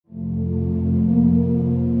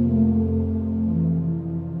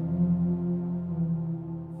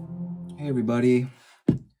everybody.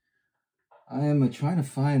 I am trying to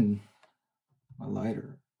find my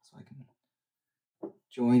lighter so I can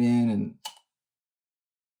join in and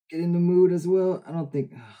get in the mood as well. I don't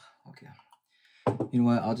think... Okay. You know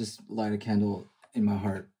what? I'll just light a candle in my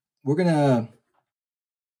heart. We're going to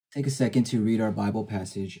take a second to read our Bible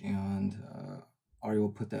passage, and Ari will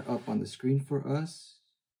put that up on the screen for us.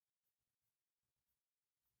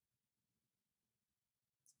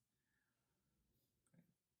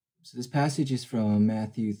 So this passage is from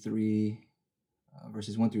Matthew 3,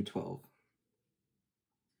 verses 1 through 12.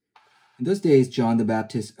 In those days, John the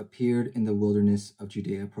Baptist appeared in the wilderness of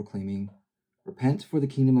Judea, proclaiming, "Repent, for the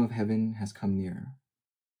kingdom of heaven has come near."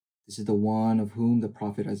 This is the one of whom the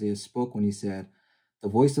prophet Isaiah spoke when he said, "The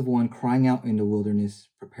voice of one crying out in the wilderness,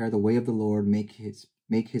 prepare the way of the Lord, make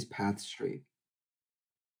his path straight."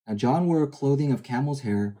 Now John wore clothing of camel's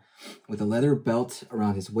hair, with a leather belt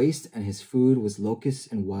around his waist, and his food was locusts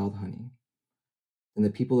and wild honey. Then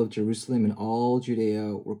the people of Jerusalem and all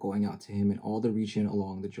Judea were going out to him in all the region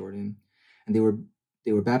along the Jordan, and they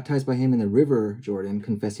were baptized by him in the river Jordan,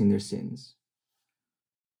 confessing their sins.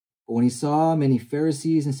 But when he saw many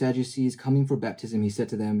Pharisees and Sadducees coming for baptism, he said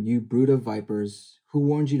to them, "You brood of vipers, who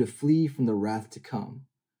warned you to flee from the wrath to come?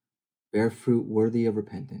 Bear fruit worthy of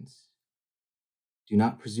repentance. Do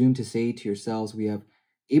not presume to say to yourselves, 'We have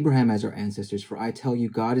Abraham as our ancestors,' for I tell you,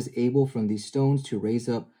 God is able from these stones to raise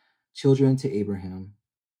up children to Abraham.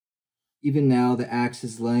 Even now the axe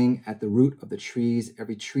is laying at the root of the trees.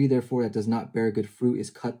 Every tree, therefore, that does not bear good fruit is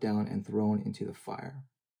cut down and thrown into the fire.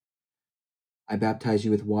 I baptize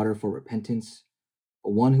you with water for repentance,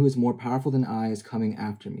 but one who is more powerful than I is coming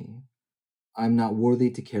after me. I am not worthy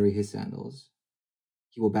to carry his sandals.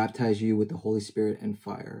 He will baptize you with the Holy Spirit and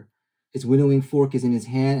fire. His winnowing fork is in his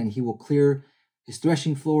hand, and he will clear his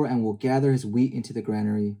threshing floor and will gather his wheat into the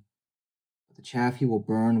granary. But the chaff he will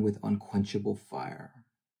burn with unquenchable fire."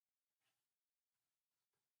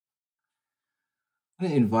 I'm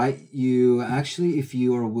going to invite you, actually, if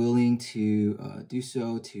you are willing to do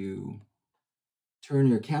so, to turn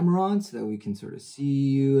your camera on so that we can sort of see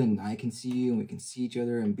you and I can see you and we can see each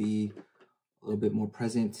other and be a little bit more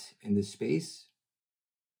present in this space.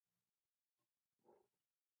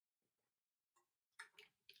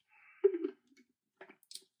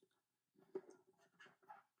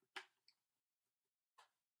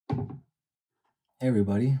 Hey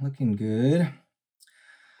everybody, looking good.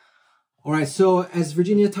 All right, so as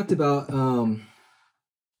Virginia talked about,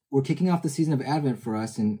 we're kicking off the season of Advent for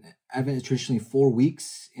us, and Advent is traditionally 4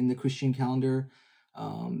 weeks in the Christian calendar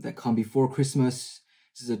that come before Christmas.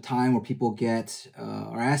 This is a time where people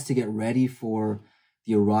are asked to get ready for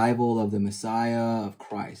the arrival of the Messiah, of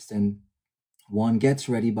Christ, and one gets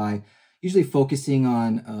ready by usually focusing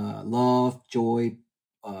on love, joy,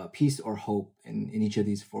 peace, or hope in each of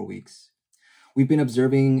these 4 weeks. We've been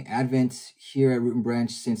observing Advent here at Root and Branch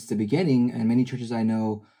since the beginning, and many churches I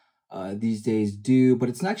know these days do, but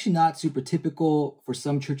it's actually not super typical. For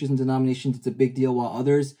some churches and denominations, it's a big deal, while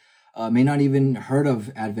others may not even heard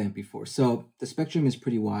of Advent before. So the spectrum is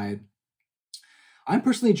pretty wide. I'm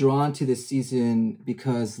personally drawn to this season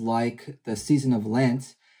because, like the season of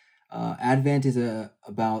Lent, Advent is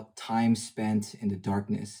about time spent in the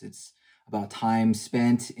darkness. It's about time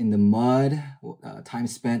spent in the mud, time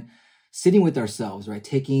spent sitting with ourselves, right?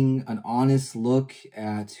 Taking an honest look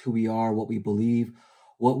at who we are, what we believe,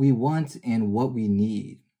 what we want, and what we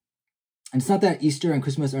need. And it's not that Easter and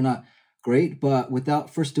Christmas are not great, but without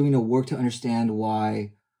first doing the work to understand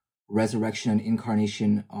why resurrection and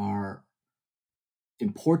incarnation are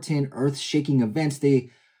important, earth-shaking events,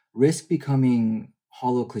 they risk becoming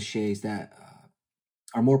hollow cliches that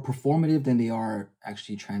are more performative than they are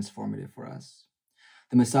actually transformative for us.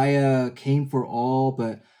 The Messiah came for all,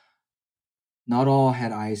 but not all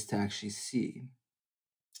had eyes to actually see.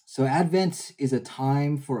 So Advent is a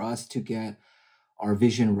time for us to get our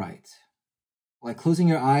vision right. Like closing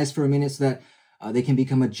your eyes for a minute so that they can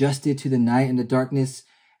become adjusted to the night and the darkness,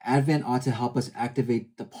 Advent ought to help us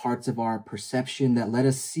activate the parts of our perception that let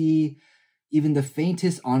us see even the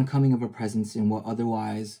faintest oncoming of a presence in what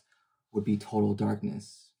otherwise would be total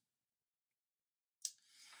darkness.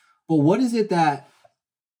 But what is it that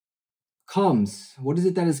comes? What is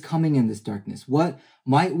it that is coming in this darkness? What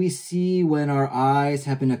might we see when our eyes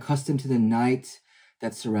have been accustomed to the night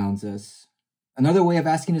that surrounds us? Another way of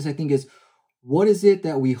asking this, I think, is what is it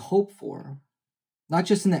that we hope for? Not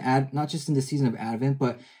just in the season of Advent,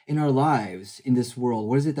 but in our lives, in this world.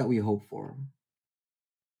 What is it that we hope for?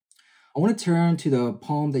 I want to turn to the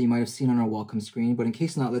poem that you might have seen on our welcome screen, but in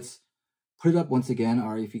case not, let's put it up once again,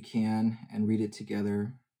 Ari, if you can, and read it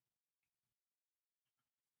together.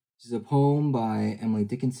 This is a poem by Emily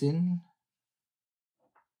Dickinson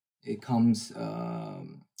It comes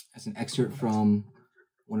as an excerpt from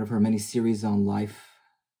one of her many series on life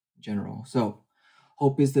in general. So,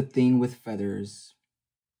 hope is the thing with feathers.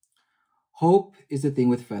 Hope is the thing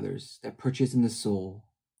with feathers that perches in the soul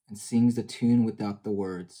and sings the tune without the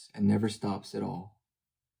words and never stops at all.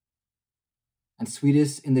 And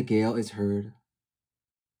sweetest in the gale is heard,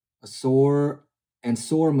 sore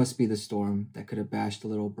must be the storm that could have bashed the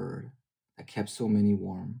little bird that kept so many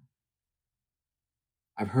warm.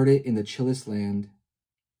 I've heard it in the chillest land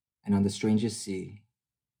and on the strangest sea,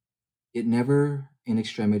 yet never in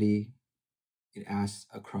extremity it asks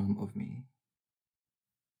a crumb of me.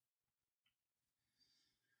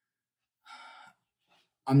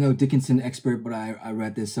 I'm no Dickinson expert, but I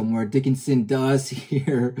read this somewhere. Dickinson does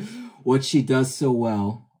here what she does so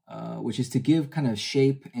well, which is to give kind of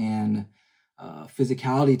shape and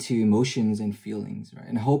physicality to emotions and feelings, right?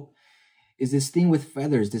 And hope is this thing with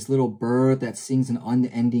feathers, this little bird that sings an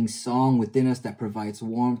unending song within us that provides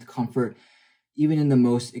warmth, comfort, even in the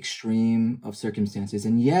most extreme of circumstances.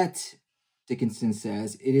 And yet, Dickinson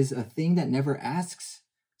says, it is a thing that never asks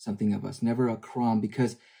something of us, never a crumb,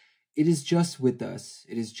 because it is just with us.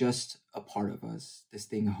 It is just a part of us, this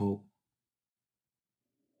thing, hope.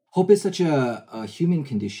 Hope is such a human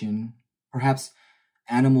condition. Perhaps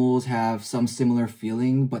animals have some similar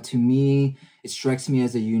feeling, but to me, it strikes me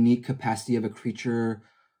as a unique capacity of a creature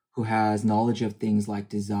who has knowledge of things like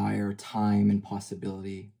desire, time, and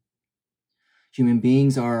possibility. Human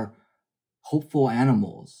beings are hopeful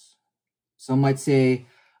animals. Some might say,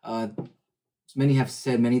 many have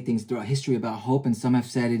said many things throughout history about hope, and some have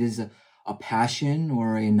said it is a passion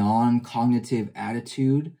or a non-cognitive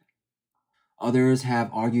attitude. Others have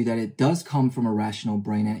argued that it does come from a rational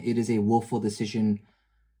brain and it is a willful decision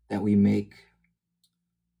that we make.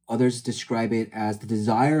 Others describe it as the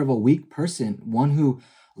desire of a weak person, one who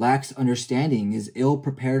lacks understanding, is ill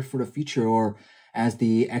prepared for the future, or as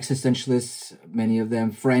the existentialists, many of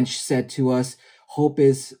them French, said to us, hope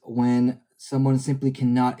is when someone simply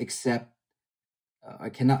cannot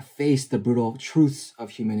face the brutal truths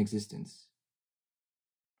of human existence.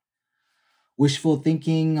 Wishful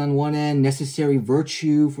thinking on one end, necessary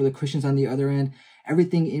virtue for the Christians on the other end,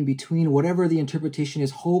 everything in between, whatever the interpretation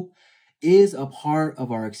is, hope is a part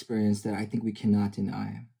of our experience that I think we cannot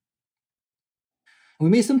deny. We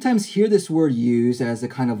may sometimes hear this word used as a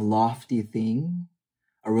kind of lofty thing,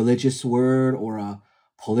 a religious word or a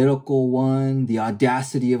political one, the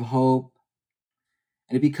audacity of hope.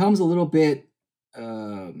 And it becomes a little bit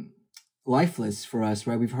lifeless for us,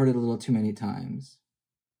 right? We've heard it a little too many times.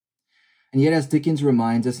 And yet, as Dickens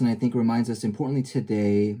reminds us, and I think reminds us importantly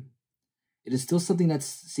today, it is still something that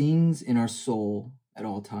sings in our soul at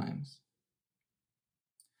all times.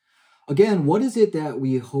 Again, what is it that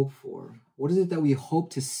we hope for? What is it that we hope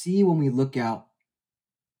to see when we look out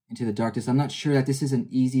into the darkness? I'm not sure that this is an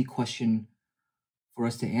easy question for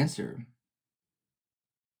us to answer.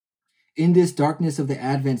 In this darkness of the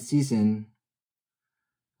Advent season,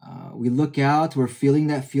 we look out, we're feeling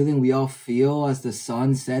that feeling we all feel as the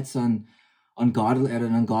sun sets at an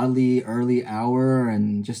ungodly early hour,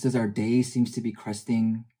 and just as our day seems to be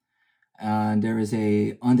cresting, and there is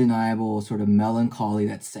a undeniable sort of melancholy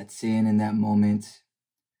that sets in that moment.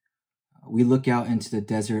 We look out into the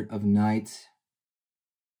desert of night,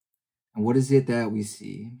 and what is it that we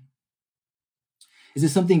see? Is it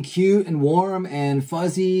something cute and warm and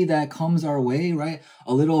fuzzy that comes our way, right?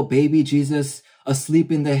 A little baby Jesus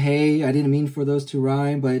asleep in the hay. I didn't mean for those to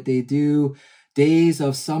rhyme, but they do. Days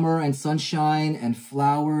of summer and sunshine and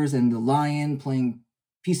flowers and the lion playing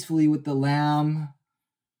peacefully with the lamb.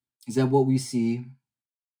 Is that what we see?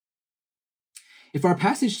 If our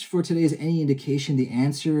passage for today is any indication, the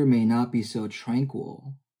answer may not be so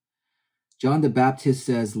tranquil. John the Baptist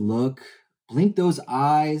says, look, blink those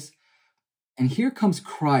eyes, and here comes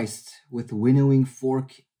Christ with winnowing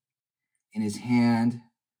fork in his hand.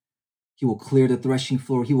 He will clear the threshing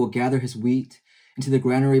floor. He will gather his wheat into the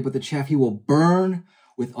granary, but the chaff he will burn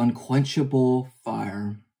with unquenchable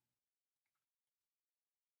fire.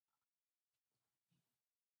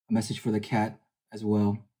 A message for the cat as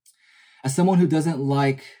well. As someone who doesn't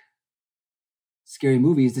like scary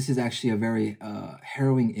movies, this is actually a very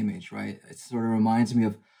harrowing image, right? It sort of reminds me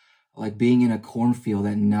of like being in a cornfield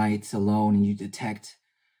at night alone, and you detect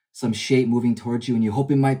some shape moving towards you, and you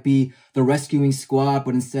hope it might be the rescuing squad,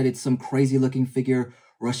 but instead it's some crazy looking figure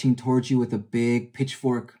rushing towards you with a big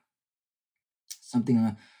pitchfork.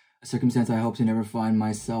 A circumstance I hope to never find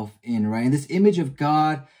myself in, right? And this image of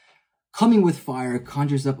God coming with fire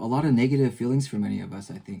conjures up a lot of negative feelings for many of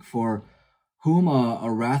us, I think, for whom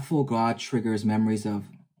a wrathful God triggers memories of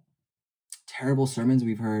terrible sermons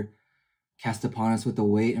we've heard, cast upon us with the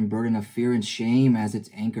weight and burden of fear and shame as its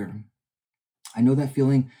anchor. I know that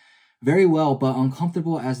feeling very well, but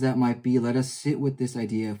uncomfortable as that might be, let us sit with this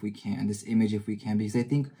idea if we can, this image if we can, because I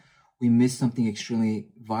think we miss something extremely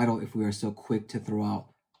vital if we are so quick to throw out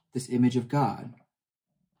this image of God.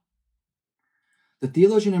 The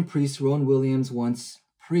theologian and priest Rowan Williams once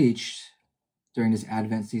preached during this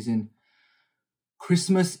Advent season,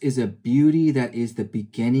 Christmas is a beauty that is the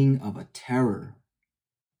beginning of a terror,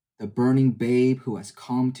 the burning babe who has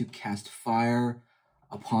come to cast fire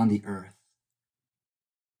upon the earth.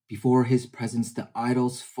 Before his presence, the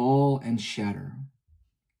idols fall and shatter.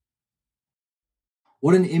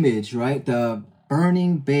 What an image, right? The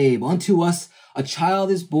burning babe. Unto us a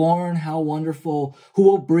child is born, how wonderful, who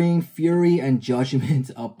will bring fury and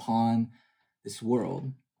judgment upon this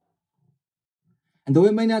world. And though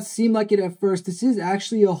it may not seem like it at first, this is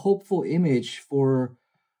actually a hopeful image for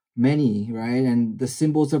many, right? And the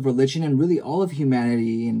symbols of religion and really all of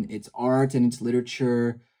humanity in its art and its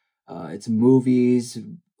literature, its movies,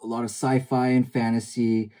 a lot of sci-fi and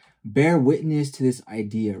fantasy bear witness to this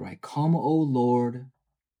idea, right? Come, O Lord,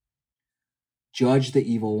 judge the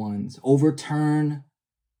evil ones, overturn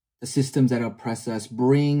the systems that oppress us,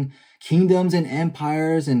 bring kingdoms and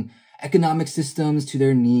empires and economic systems to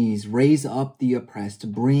their knees, raise up the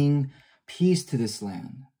oppressed, bring peace to this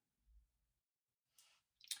land.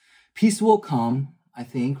 Peace will come, I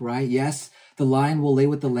think, right? Yes, the lion will lay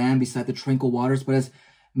with the lamb beside the tranquil waters, but as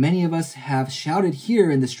many of us have shouted here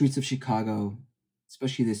in the streets of Chicago,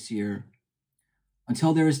 especially this year,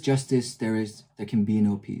 until there is justice, there can be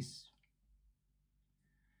no peace.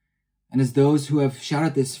 And as those who have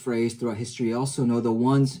shouted this phrase throughout history also know, the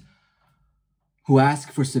ones who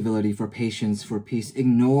ask for civility, for patience, for peace,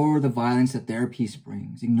 ignore the violence that their peace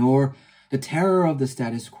brings, ignore the terror of the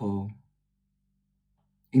status quo,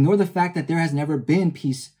 ignore the fact that there has never been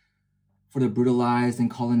peace for the brutalized and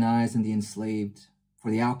colonized and the enslaved, for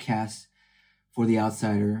the outcast, for the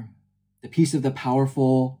outsider. The peace of the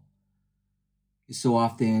powerful is so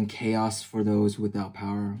often chaos for those without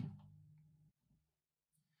power.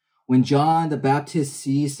 When John the Baptist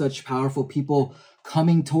sees such powerful people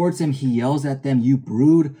coming towards him, he yells at them, "You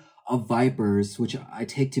brood of vipers," which I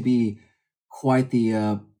take to be quite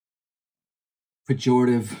the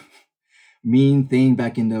pejorative, mean thing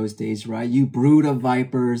back in those days, right? You brood of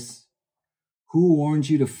vipers, who warned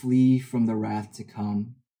you to flee from the wrath to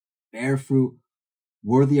come? Bear fruit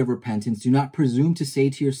worthy of repentance. Do not presume to say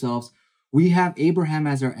to yourselves, we have Abraham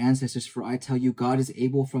as our ancestors, for I tell you, God is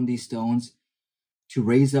able from these stones to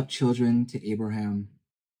raise up children to Abraham.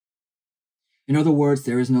 In other words,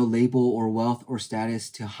 there is no label or wealth or status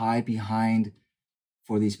to hide behind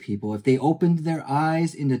for these people. If they opened their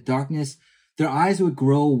eyes in the darkness, their eyes would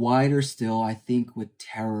grow wider still, I think, with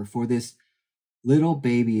terror, for this little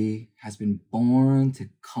baby has been born to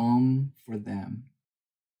come for them.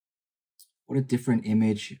 What a different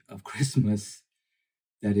image of Christmas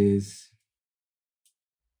that is.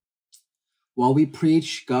 While we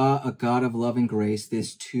preach God, a God of love and grace,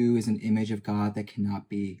 this too is an image of God that cannot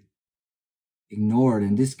be ignored.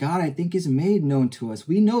 And this God, I think, is made known to us.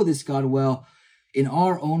 We know this God well in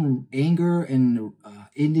our own anger and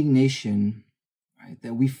indignation, right?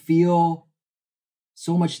 That we feel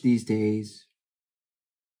so much these days.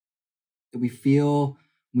 That we feel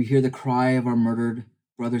when we hear the cry of our murdered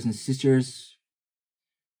brothers and sisters.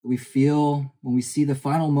 That we feel when we see the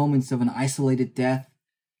final moments of an isolated death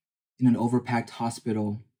in an overpacked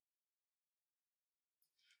hospital.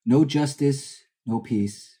 No justice, no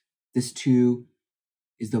peace. This too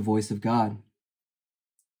is the voice of God.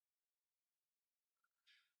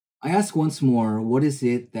 I ask once more, what is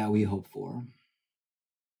it that we hope for?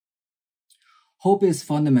 Hope is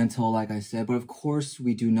fundamental, like I said, but of course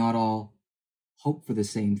we do not all hope for the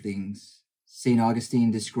same things. St. Augustine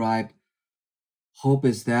described hope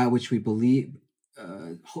as that which we believe,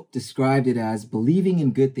 described it as believing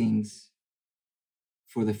in good things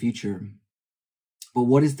for the future. But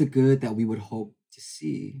what is the good that we would hope to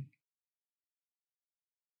see?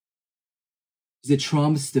 Is it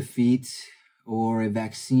Trump's defeat, or a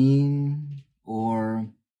vaccine, or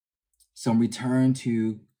some return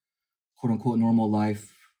to quote-unquote normal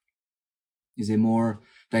life? Is it more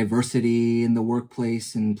diversity in the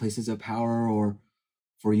workplace and places of power, or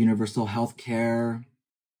for universal health care?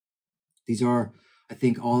 These are, I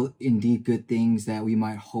think, all indeed good things that we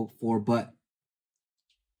might hope for, but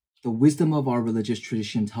the wisdom of our religious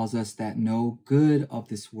tradition tells us that no good of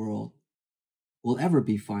this world will ever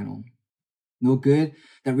be final. No good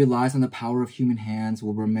that relies on the power of human hands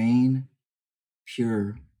will remain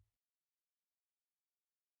pure.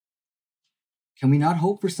 Can we not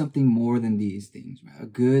hope for something more than these things, right? A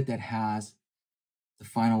good that has the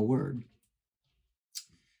final word.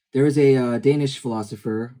 There is a Danish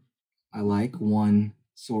philosopher I like, one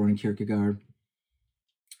Soren Kierkegaard,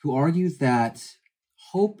 who argues that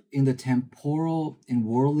hope in the temporal and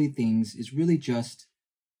worldly things is really just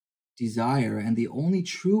desire, and the only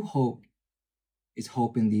true hope is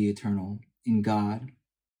hope in the eternal, in God.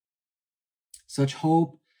 Such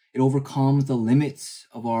hope, it overcomes the limits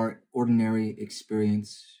of our ordinary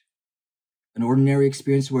experience, an ordinary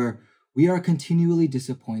experience where we are continually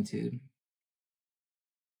disappointed.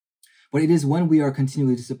 But it is when we are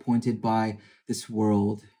continually disappointed by this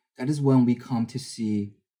world, that is when we come to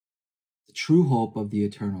see the true hope of the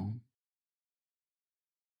eternal.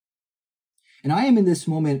 And I am in this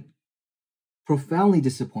moment profoundly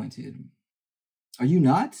disappointed. Are you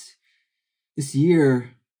not? This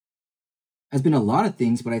year has been a lot of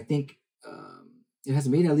things, but I think it has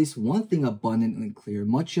made at least one thing abundantly clear.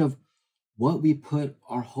 Much of what we put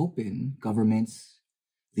our hope in, governments,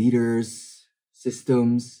 leaders,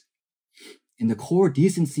 systems, in the core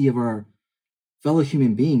decency of our fellow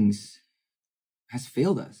human beings, has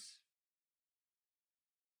failed us.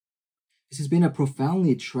 This has been a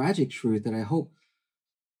profoundly tragic truth that I hope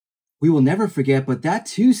we will never forget, but that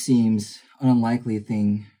too seems an unlikely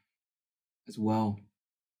thing as well.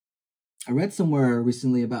 I read somewhere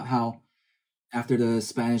recently about how after the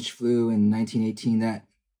Spanish flu in 1918, that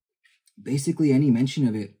basically any mention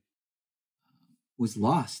of it was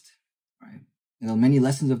lost, right? Many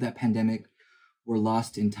lessons of that pandemic were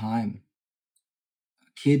lost in time.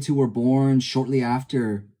 Kids who were born shortly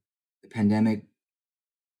after the pandemic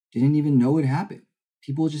didn't even know it happened.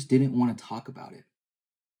 People just didn't want to talk about it.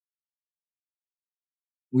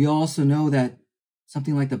 We also know that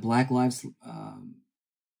something like the Black Lives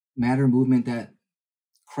Matter movement that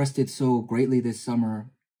crested so greatly this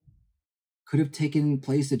summer could have taken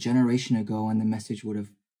place a generation ago and the message would have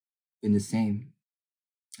been the same.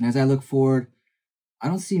 And as I look forward, I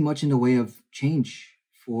don't see much in the way of change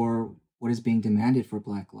for what is being demanded for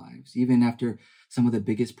Black lives, even after some of the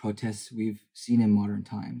biggest protests we've seen in modern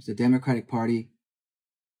times. The Democratic Party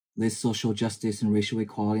lists social justice and racial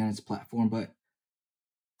equality on its platform, but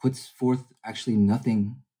puts forth actually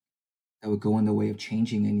nothing that would go in the way of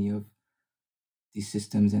changing any of these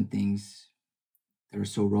systems and things that are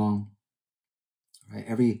so wrong. Right?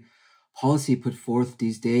 Every policy put forth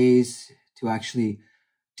these days to actually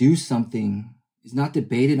do something is not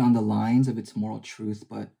debated on the lines of its moral truth,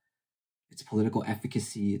 but its political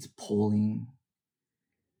efficacy, its polling.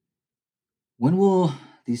 When will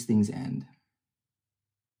these things end?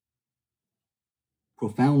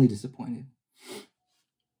 Profoundly disappointed.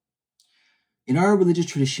 In our religious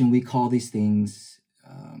tradition, we call these things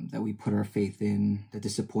that we put our faith in, that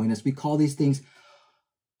disappoint us, we call these things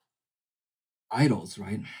idols,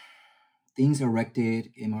 right? Things erected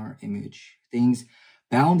in our image, things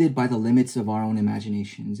bounded by the limits of our own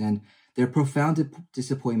imaginations. And their profound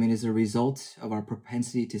disappointment is a result of our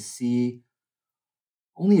propensity to see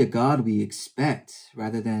only a God we expect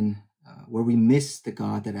rather than where we miss the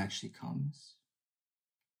God that actually comes.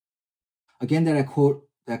 Again, that quote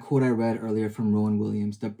I read earlier from Rowan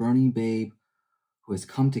Williams, the burning babe who has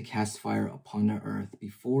come to cast fire upon the earth.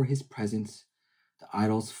 Before his presence, the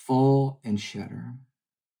idols fall and shatter.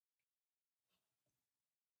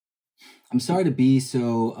 I'm sorry to be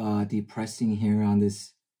so depressing here on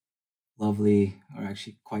this lovely, or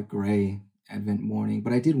actually quite gray Advent morning,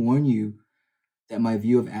 but I did warn you that my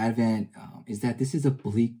view of Advent is that this is a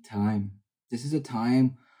bleak time. This is a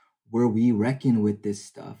time where we reckon with this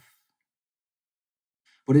stuff.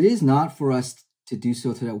 But it is not for us to do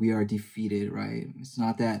so that we are defeated, right? It's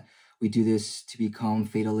not that we do this to become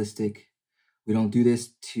fatalistic. We don't do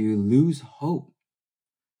this to lose hope.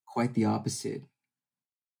 Quite the opposite.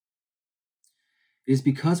 It is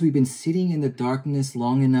because we've been sitting in the darkness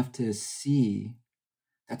long enough to see.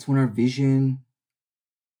 That's when our vision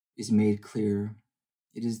is made clear.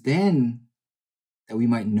 It is then that we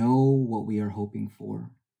might know what we are hoping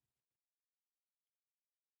for.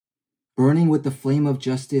 Burning with the flame of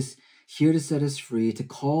justice, here to set us free, to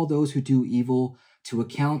call those who do evil to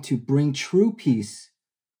account, to bring true peace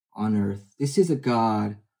on earth. This is a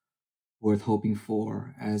God worth hoping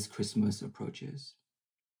for as Christmas approaches.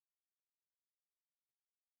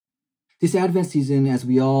 This Advent season, as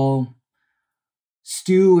we all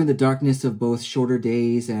stew in the darkness of both shorter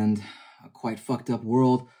days and a quite fucked up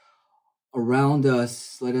world around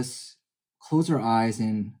us, let us close our eyes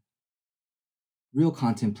in real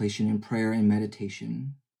contemplation and prayer and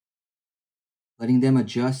meditation, letting them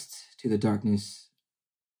adjust to the darkness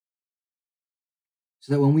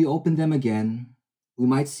so that when we open them again, we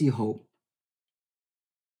might see hope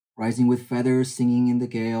rising with feathers, singing in the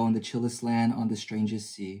gale, in the chillest land, on the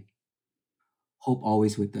strangest sea. Hope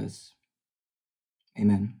always with us.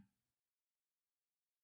 Amen.